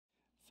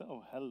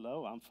So,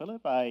 hello, I'm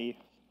Philip. I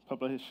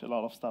publish a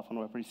lot of stuff on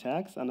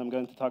WebRTC, and I'm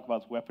going to talk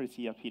about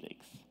WebRTC IP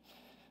leaks.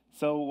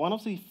 So, one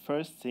of the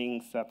first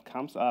things that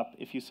comes up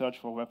if you search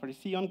for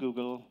WebRTC on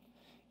Google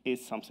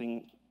is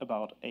something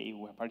about a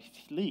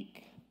WebRTC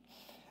leak.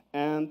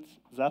 And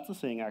that's the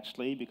thing,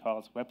 actually,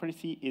 because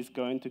WebRTC is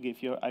going to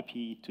give your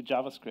IP to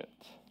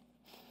JavaScript.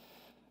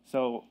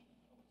 So,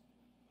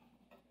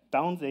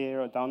 down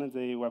there, down in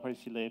the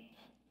WebRTC lib,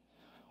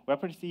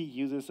 WebRTC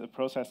uses a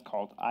process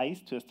called ICE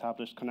to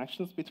establish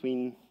connections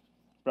between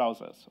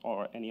browsers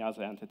or any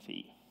other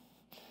entity.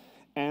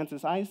 And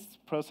this ICE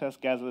process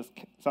gathers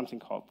something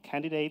called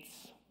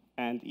candidates,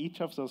 and each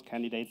of those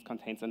candidates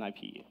contains an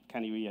IP. It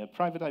can be a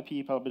private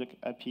IP, public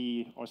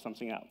IP, or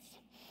something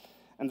else.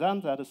 And then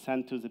that is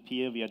sent to the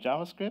peer via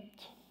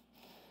JavaScript,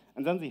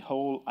 and then the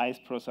whole ICE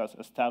process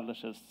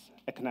establishes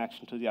a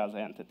connection to the other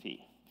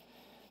entity.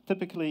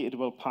 Typically, it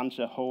will punch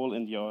a hole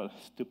in your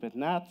stupid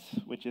net,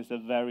 which is a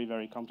very,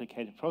 very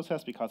complicated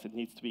process because it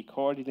needs to be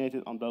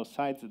coordinated on both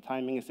sides. The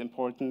timing is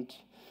important,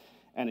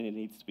 and it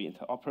needs to be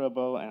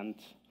interoperable. And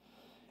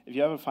if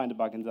you ever find a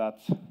bug in that,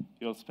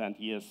 you'll spend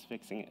years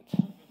fixing it.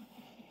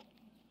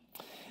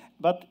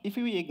 But if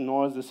we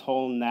ignore this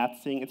whole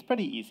net thing, it's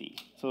pretty easy.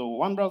 So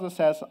one browser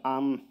says,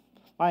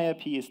 my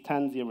IP is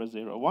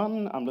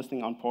 10.0.0.1. I'm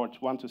listening on port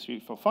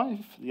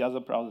 12345. The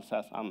other browser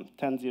says, I'm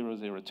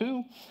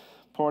 10.0.0.2.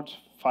 Port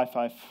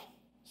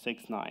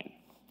 5569.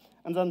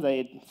 And then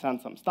they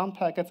send some stun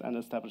packets and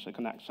establish a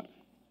connection.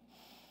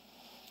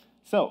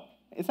 So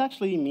it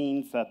actually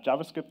means that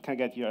JavaScript can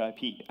get your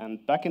IP.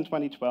 And back in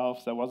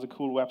 2012, there was a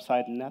cool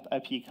website,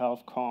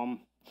 netipcalf.com,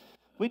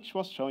 which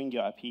was showing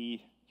your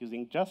IP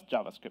using just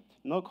JavaScript.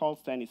 No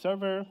calls to any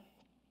server.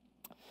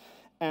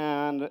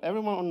 And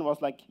everyone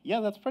was like, yeah,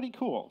 that's pretty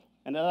cool.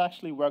 And it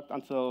actually worked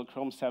until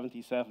Chrome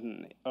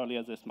 77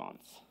 earlier this month.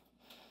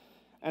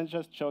 And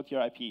just showed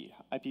your IP,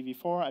 IPv4,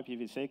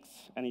 IPv6,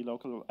 any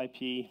local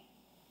IP,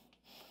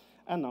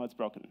 and now it's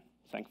broken,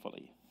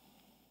 thankfully.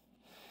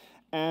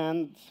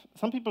 And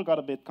some people got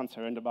a bit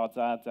concerned about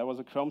that. There was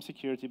a Chrome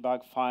security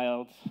bug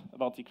filed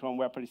about the Chrome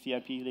WebRTC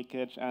IP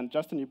leakage, and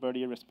Justin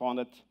Uberti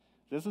responded,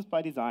 this is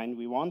by design.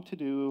 We want to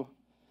do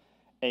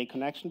a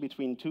connection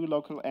between two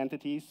local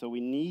entities, so we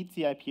need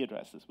the IP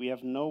addresses. We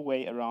have no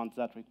way around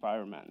that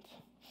requirement.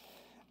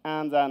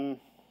 And then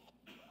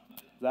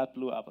that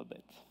blew up a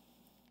bit.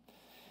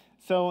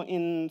 So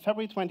in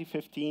February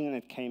 2015,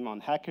 it came on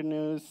Hacker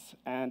News,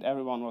 and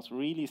everyone was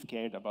really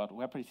scared about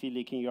WebRTC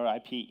leaking your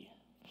IP.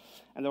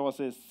 And there was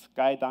this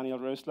guy, Daniel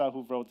Rösler,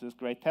 who wrote this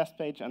great test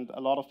page, and a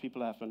lot of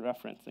people have been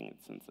referencing it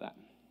since then.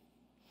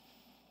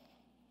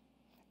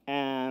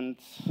 And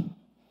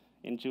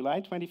in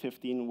July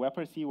 2015,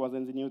 WebRTC was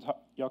in the New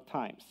York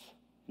Times.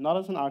 Not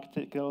as an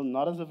article,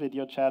 not as a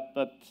video chat,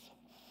 but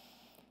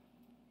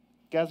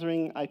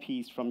gathering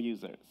IPs from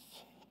users.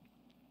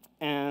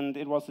 And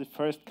it was the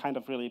first kind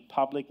of really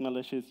public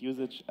malicious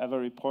usage ever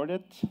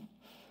reported.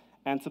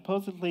 And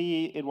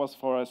supposedly, it was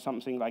for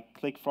something like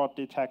click fraud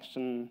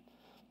detection,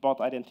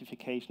 bot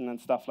identification, and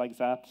stuff like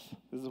that.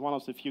 This is one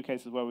of the few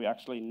cases where we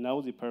actually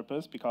know the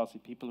purpose, because the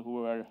people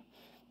who were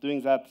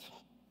doing that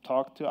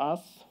talked to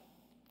us.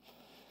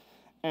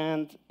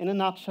 And in a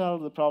nutshell,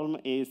 the problem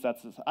is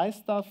that this ICE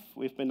stuff,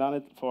 we've been done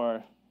it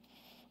for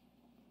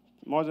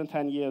more than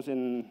 10 years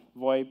in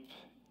VoIP.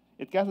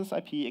 It gathers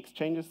IP,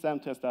 exchanges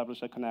them to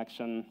establish a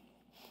connection.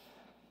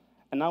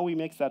 And now we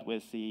mix that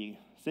with the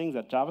thing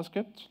that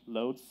JavaScript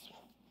loads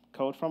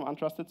code from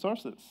untrusted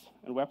sources.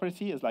 And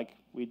WebRTC is like,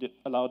 we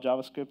allow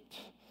JavaScript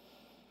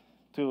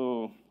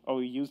to, or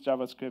we use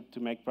JavaScript to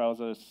make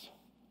browsers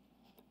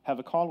have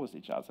a call with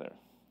each other.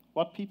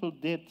 What people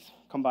did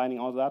combining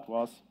all that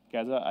was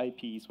gather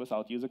IPs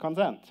without user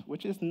consent,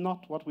 which is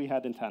not what we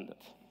had intended.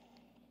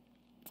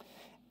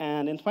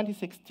 And in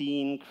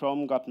 2016,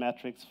 Chrome got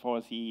metrics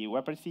for the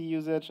WebRTC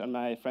usage, and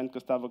my friend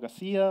Gustavo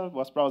Garcia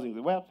was browsing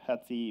the web, had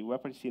the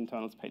WebRTC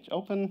internals page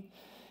open,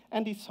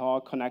 and he saw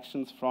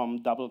connections from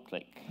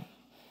DoubleClick.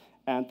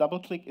 And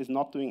DoubleClick is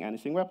not doing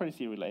anything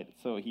WebRTC related,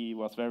 so he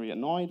was very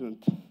annoyed and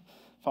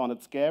found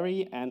it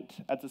scary. And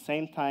at the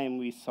same time,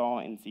 we saw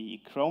in the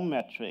Chrome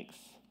metrics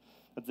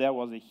that there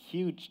was a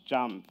huge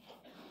jump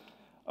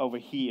over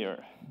here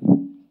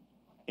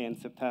in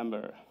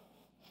September.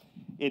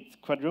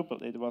 It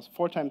quadrupled. It was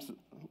 4 times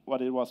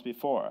what it was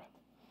before.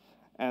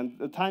 And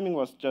the timing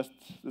was just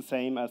the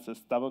same as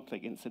this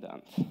DoubleClick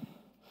incident,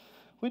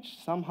 which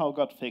somehow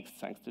got fixed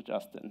thanks to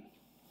Justin.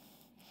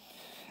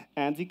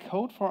 And the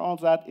code for all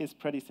that is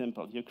pretty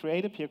simple. You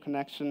create a peer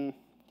connection.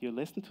 You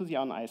listen to the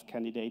on-ICE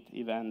candidate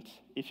event.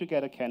 If you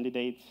get a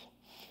candidate,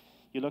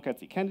 you look at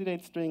the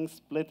candidate string,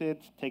 split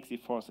it, take the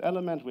fourth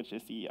element, which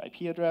is the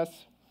IP address,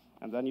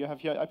 and then you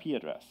have your IP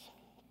address.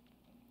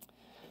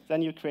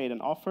 Then you create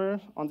an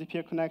offer on the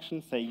peer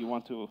connection, say you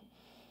want to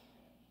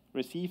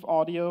receive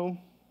audio,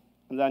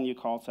 and then you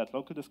call set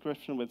local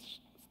description, which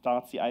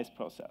starts the ICE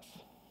process.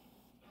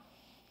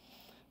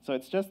 So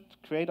it's just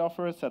create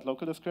offer, set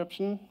local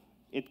description.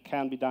 It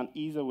can be done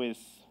either with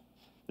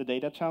the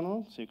data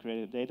channel, so you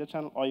create a data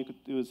channel, or you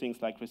could do things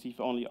like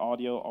receive only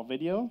audio or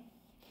video.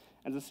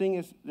 And the thing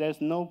is, there's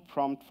no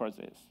prompt for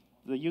this.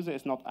 The user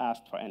is not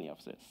asked for any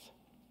of this.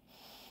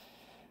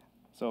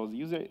 So the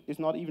user is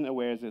not even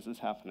aware this is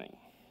happening.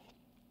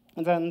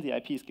 And then the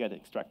IPs get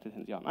extracted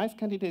in the nice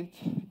candidate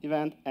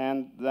event,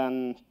 and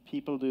then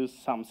people do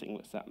something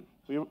with them.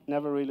 We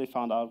never really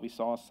found out. We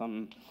saw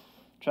some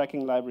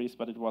tracking libraries,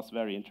 but it was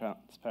very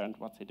transparent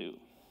what they do.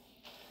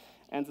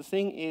 And the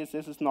thing is,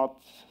 this is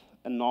not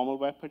a normal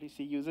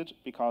WebRTC usage,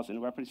 because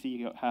in WebRTC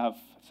you have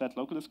set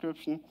local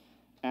description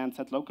and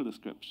set local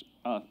description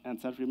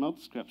and set remote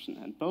description,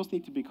 and both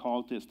need to be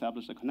called to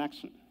establish a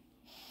connection.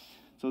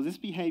 So this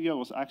behavior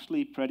was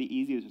actually pretty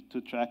easy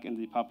to track in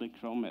the public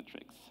Chrome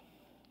metrics.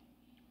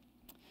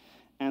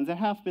 And there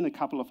have been a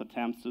couple of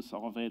attempts to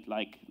solve it,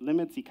 like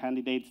limit the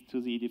candidates to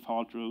the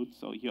default route,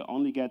 so you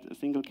only get a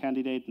single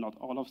candidate, not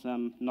all of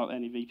them, not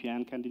any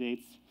VPN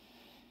candidates,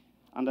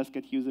 unless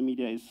get user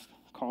media is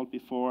called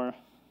before.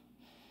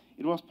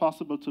 It was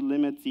possible to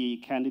limit the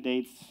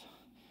candidates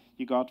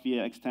you got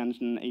via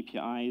extension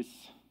APIs.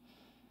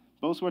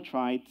 Both were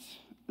tried.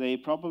 They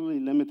probably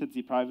limited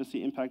the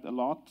privacy impact a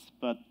lot,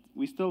 but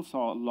we still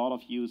saw a lot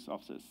of use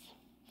of this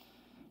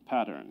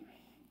pattern.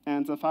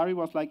 And Safari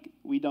was like,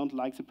 we don't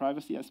like the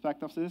privacy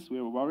aspect of this,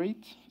 we were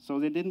worried. So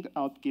they didn't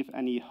outgive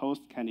any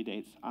host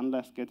candidates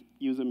unless get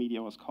user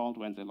media was called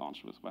when they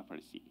launched with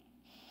WebRTC.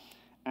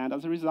 And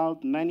as a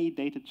result, many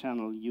data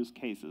channel use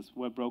cases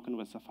were broken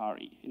with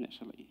Safari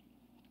initially.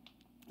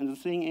 And the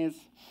thing is,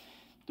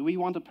 do we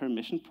want a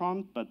permission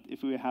prompt? But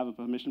if we have a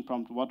permission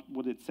prompt, what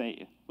would it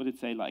say? Would it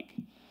say like,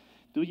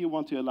 do you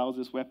want to allow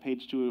this web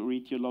page to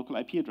read your local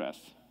IP address?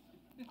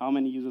 How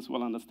many users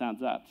will understand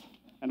that?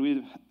 And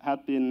we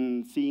had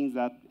been seeing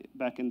that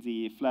back in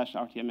the Flash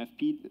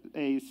RTMFP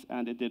days,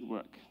 and it did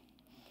work.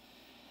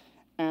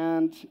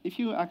 And if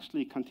you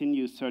actually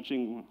continue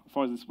searching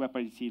for this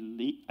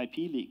WebRTC IP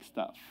leak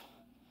stuff,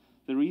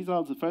 the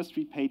results, the first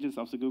 3 pages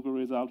of the Google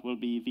result will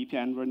be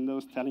VPN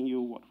windows telling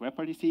you what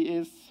WebRTC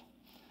is,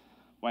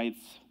 why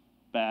it's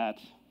bad,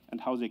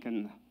 and how they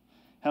can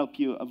help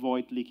you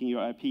avoid leaking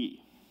your IP.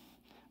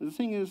 And the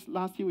thing is,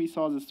 last year we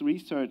saw this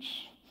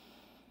research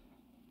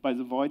by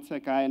the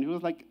Wojciech guy, and he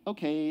was like,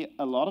 okay,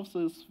 a lot of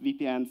those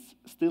VPNs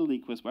still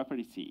leak with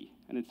WebRTC.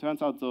 And it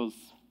turns out those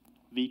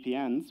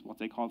VPNs, what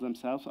they call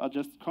themselves, are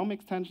just Chrome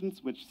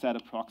extensions which set a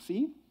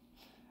proxy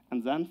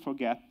and then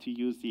forget to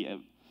use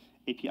the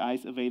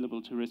APIs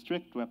available to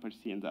restrict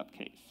WebRTC in that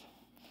case.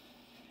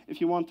 If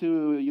you want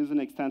to use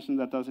an extension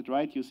that does it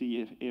right, use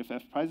the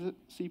AFF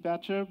privacy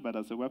badger, but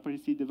as a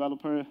WebRTC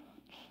developer,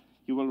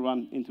 you will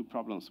run into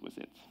problems with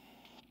it.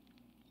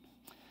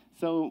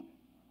 So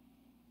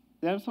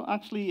there's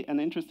actually an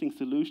interesting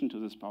solution to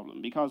this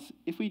problem, because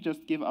if we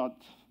just give out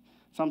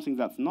something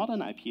that's not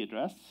an IP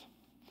address,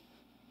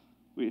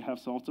 we have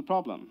solved the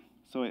problem.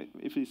 So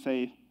if we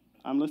say,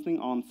 I'm listening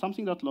on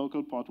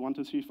something.local port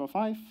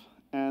 12345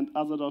 and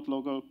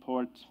other.local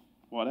port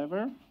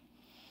whatever,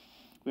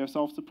 we have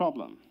solved the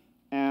problem.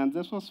 And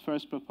this was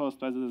first proposed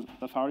by the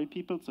Safari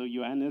people, so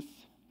UN is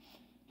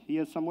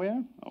here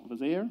somewhere, over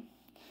there.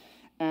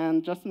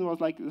 And Justin was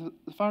like, the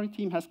Safari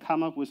team has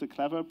come up with a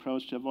clever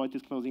approach to avoid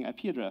disclosing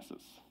IP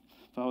addresses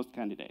for host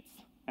candidates.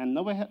 And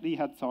nobody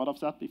had thought of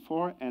that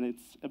before, and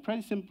it's a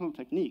pretty simple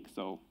technique,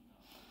 so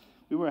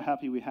we were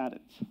happy we had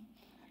it.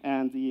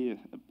 And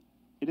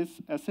it is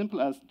as simple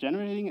as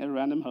generating a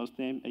random host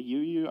name, a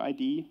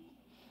UUID,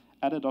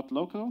 add a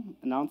 .local,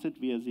 announce it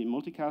via the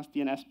multicast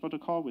DNS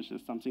protocol, which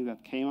is something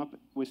that came up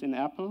within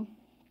Apple.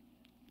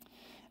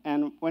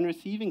 And when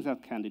receiving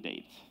that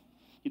candidate,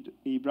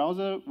 the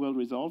browser will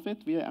resolve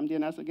it via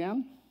mDNS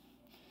again.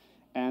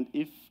 And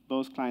if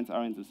both clients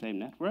are in the same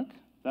network,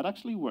 that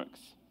actually works.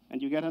 And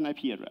you get an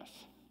IP address.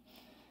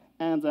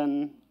 And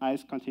then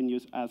ICE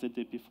continues as it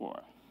did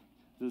before.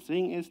 The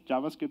thing is,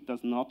 JavaScript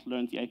does not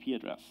learn the IP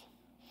address.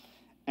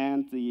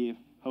 And the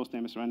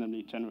hostname is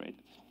randomly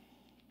generated.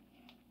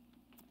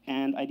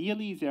 And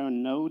ideally, there are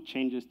no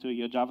changes to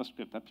your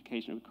JavaScript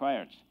application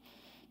required,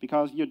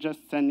 because you're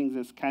just sending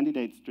this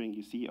candidate string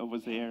you see over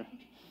there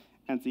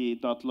and the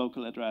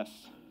 .local address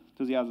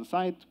to the other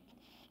side,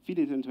 feed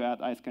it into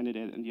add ICE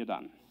candidate, and you're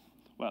done.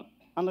 Well,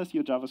 unless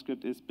your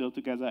JavaScript is built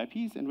together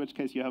IPs, in which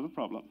case you have a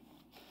problem.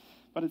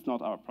 But it's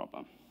not our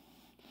problem.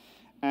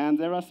 And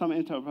there are some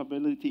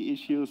interoperability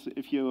issues.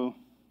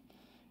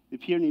 The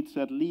peer needs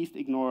to at least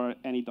ignore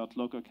any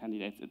 .local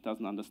candidates it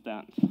doesn't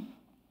understand.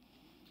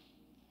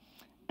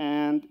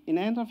 And in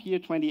end of year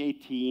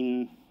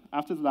 2018,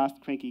 after the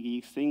last Cranky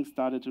Geeks, things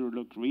started to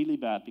look really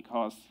bad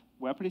because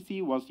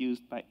WebRTC was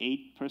used by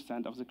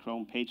 8% of the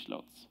Chrome page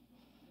loads.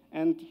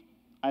 And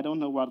I don't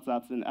know what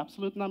that's in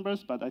absolute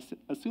numbers, but I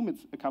assume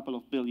it's a couple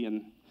of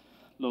billion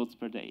loads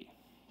per day.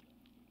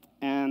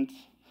 And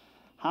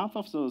half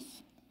of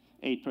those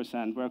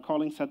 8% were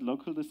calling set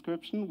local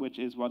description, which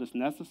is what is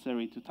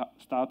necessary to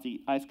start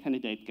the ICE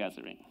candidate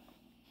gathering.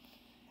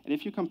 And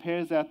if you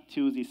compare that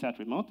to the set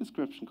remote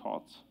description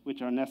calls,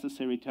 which are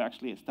necessary to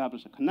actually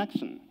establish a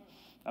connection,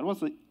 that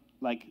was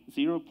like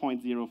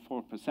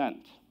 0.04%.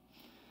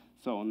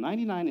 So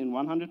 99 in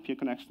 100 peer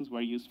connections were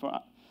used for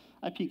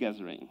IP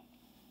gathering.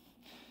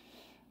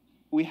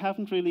 we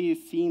haven't really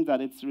seen that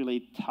it's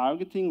really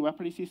targeting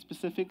WebRTC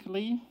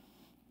specifically.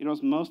 It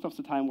was most of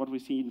the time what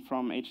we've seen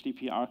from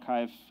HTTP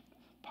archive,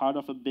 part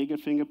of a bigger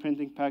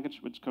fingerprinting package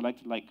which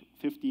collected like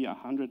 50,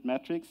 100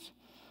 metrics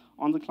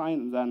on the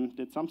client and then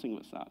did something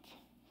with that.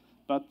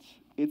 But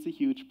it's a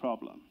huge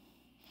problem.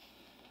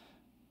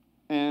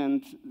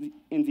 And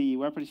in the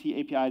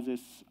WebRTC API,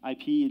 this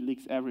IP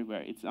leaks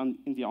everywhere. It's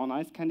in the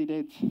on-ice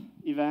candidate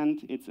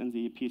event, it's in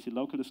the PSC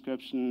local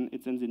description,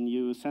 it's in the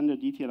new sender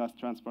DTLS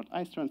transport,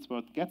 ICE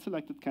transport, get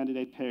selected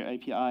candidate pair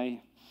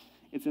API,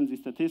 it's in the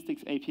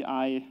statistics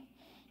API.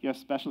 You have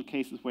special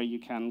cases where you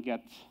can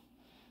get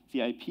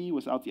the IP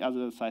without the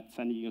other side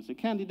sending you the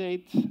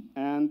candidate.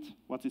 And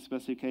what the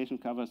specification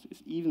covers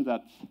is even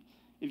that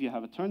if you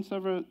have a turn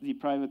server, the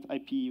private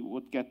IP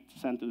would get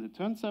sent to the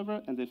turn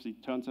server, and if the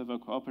turn server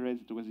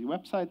cooperated with the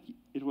website,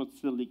 it would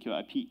still leak your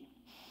IP. It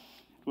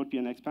would be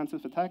an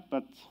expensive attack,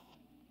 but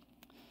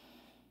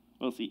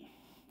we'll see.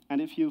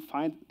 And if you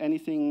find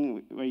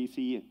anything where you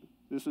see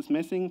this is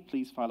missing,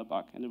 please file a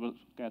bug, and it will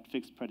get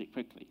fixed pretty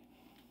quickly.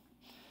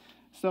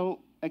 So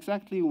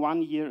exactly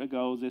 1 year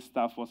ago, this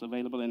stuff was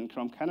available in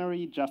Chrome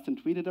Canary. Justin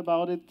tweeted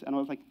about it, and I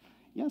was like,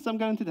 yes, I'm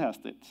going to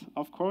test it.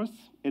 Of course,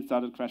 it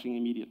started crashing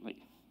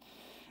immediately.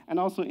 And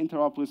also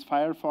interop with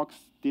Firefox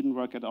didn't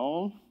work at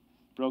all,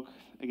 broke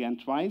again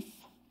twice.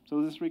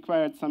 So this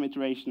required some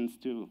iterations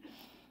to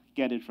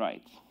get it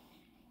right.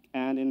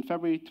 And in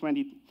February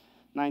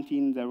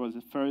 2019, there was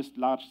the first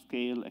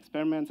large-scale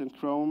experiments in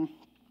Chrome,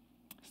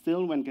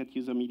 still when Get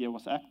User Media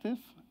was active.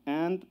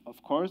 And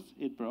of course,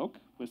 it broke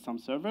with some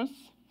servers,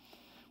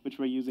 which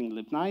were using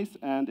libnice,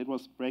 and it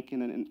was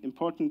breaking an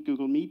important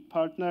Google Meet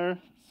partner.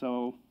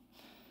 So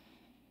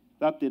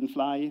that didn't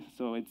fly.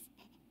 So it's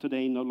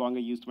today no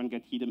longer used when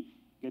Get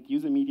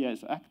User Media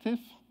is active.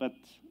 But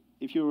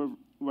if you're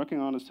working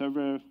on a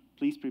server,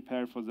 please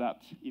prepare for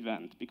that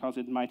event, because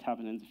it might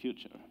happen in the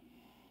future.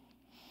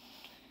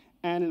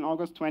 And in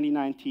August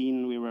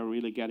 2019, we were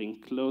really getting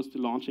close to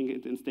launching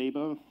it in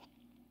stable.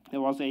 There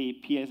was a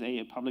PSA,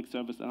 a public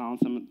service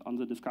announcement on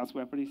the Discuss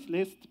WebRTC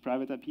list.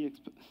 Private IP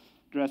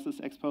addresses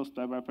exposed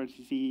by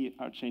WebRTC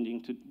are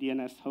changing to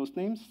DNS host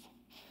names,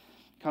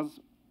 because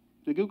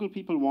the Google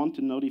people want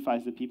to notify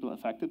the people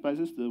affected by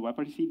this, the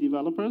WebRTC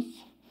developers.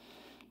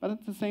 But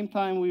at the same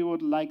time, we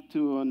would like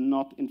to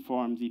not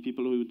inform the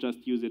people who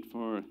just use it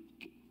for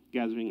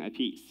gathering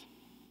IPs.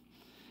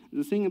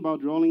 The thing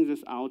about rolling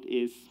this out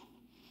is,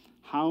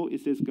 how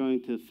is this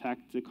going to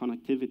affect the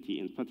connectivity,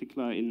 in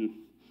particular in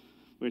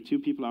where two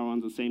people are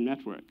on the same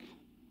network?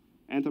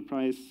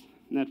 Enterprise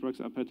networks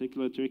are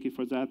particularly tricky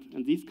for that,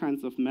 and these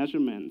kinds of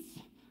measurements,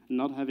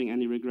 not having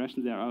any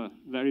regression there, are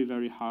very,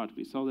 very hard.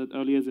 We saw that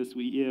earlier this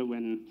year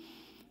when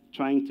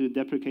trying to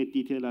deprecate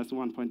DTLS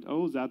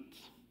 1.0, that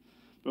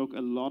broke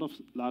a lot of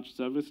large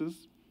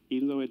services,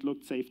 even though it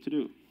looked safe to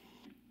do.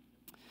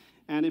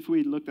 And if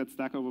we looked at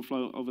Stack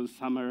Overflow over the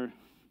summer,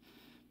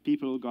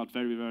 people got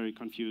very, very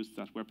confused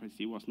that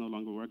WebRTC was no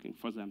longer working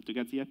for them to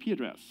get the IP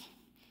address.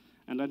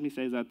 And let me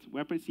say that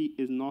WebRTC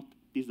is not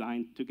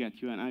designed to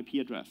get you an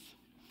IP address.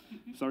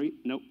 Sorry,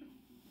 no,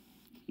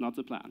 not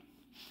the plan.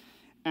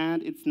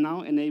 And it's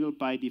now enabled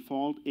by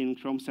default in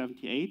Chrome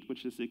 78,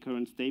 which is the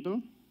current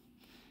stable.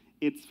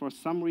 It's for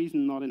some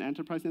reason not in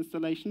enterprise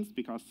installations,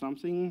 because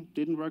something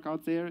didn't work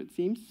out there, it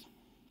seems.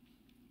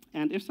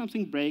 And if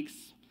something breaks,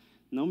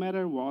 no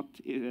matter what,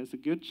 there's a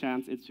good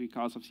chance it's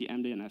because of the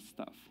mDNS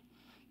stuff.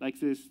 Like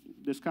this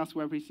Discuss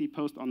WebRTC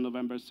post on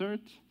November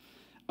 3rd.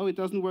 Oh, it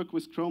doesn't work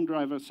with Chrome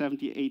driver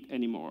 78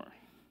 anymore.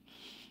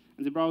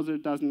 And the browser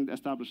doesn't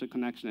establish a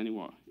connection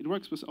anymore. It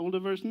works with older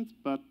versions,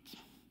 but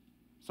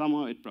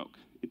somehow it broke.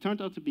 It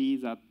turned out to be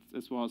that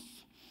this was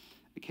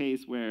a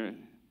case where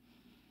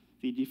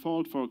the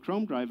default for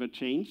Chrome driver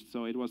changed,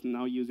 so it was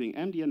now using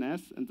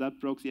mDNS, and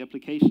that broke the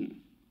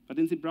application. But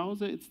in the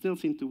browser, it still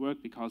seemed to work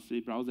because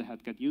the browser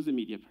had got user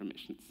media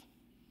permissions.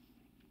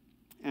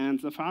 And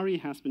Safari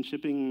has been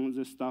shipping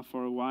this stuff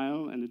for a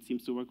while, and it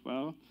seems to work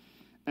well.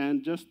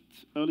 And just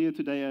earlier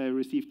today, I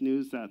received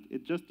news that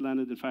it just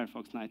landed in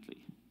Firefox nightly.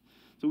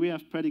 So we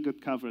have pretty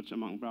good coverage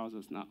among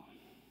browsers now.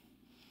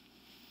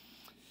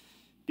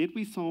 Did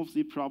we solve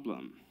the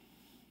problem?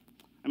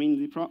 I mean,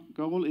 the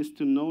goal is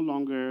to no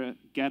longer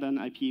get an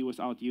IP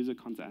without user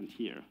consent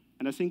here.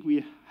 And I think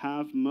we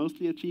have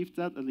mostly achieved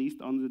that, at least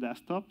on the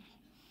desktop.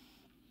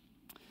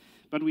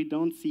 But we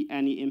don't see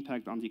any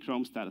impact on the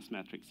Chrome status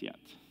metrics yet.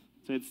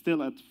 So it's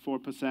still at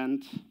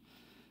 4%,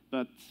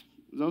 but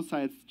those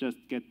sites just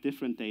get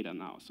different data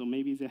now. So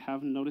maybe they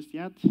haven't noticed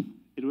yet.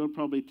 It will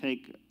probably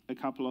take a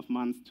couple of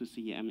months to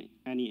see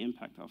any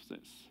impact of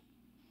this.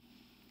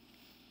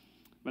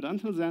 But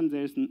until then,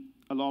 there's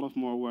a lot of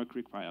more work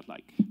required.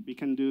 Like, we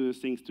can do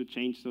things to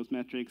change those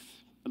metrics.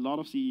 A lot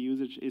of the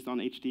usage is on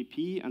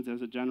HTTP, and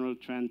there's a general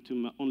trend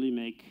to only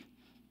make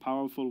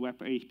powerful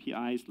web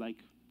APIs like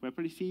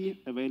WebRTC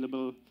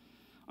available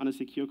on a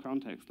secure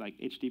context, like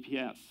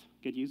HTTPS.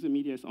 Get User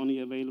Media is only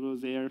available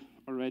there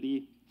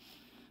already,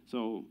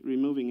 so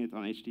removing it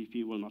on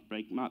HTTP will not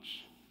break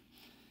much.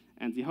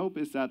 And the hope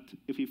is that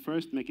if we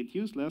first make it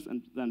useless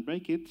and then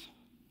break it,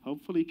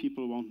 Hopefully,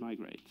 people won't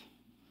migrate.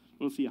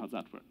 We'll see how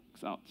that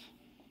works out.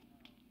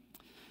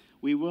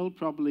 We will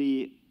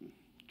probably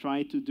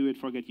try to do it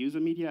for get user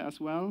media as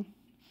well,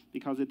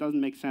 because it doesn't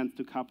make sense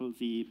to couple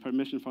the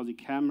permission for the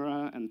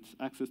camera and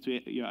access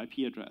to your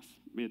IP address.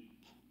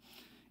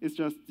 It's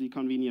just the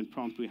convenient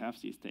prompt we have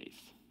these days.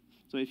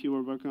 So if you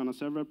were working on a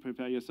server,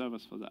 prepare your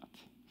servers for that.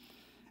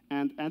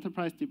 And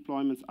enterprise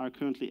deployments are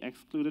currently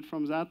excluded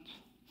from that,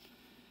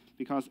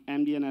 because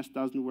mDNS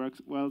doesn't work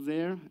well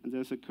there, and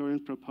there's a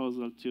current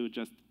proposal to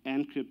just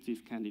encrypt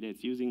these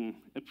candidates using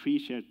a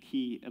pre-shared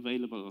key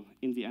available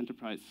in the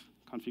enterprise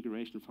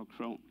configuration for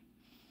Chrome.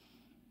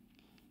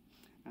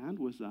 And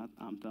with that,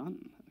 I'm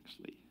done,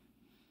 actually.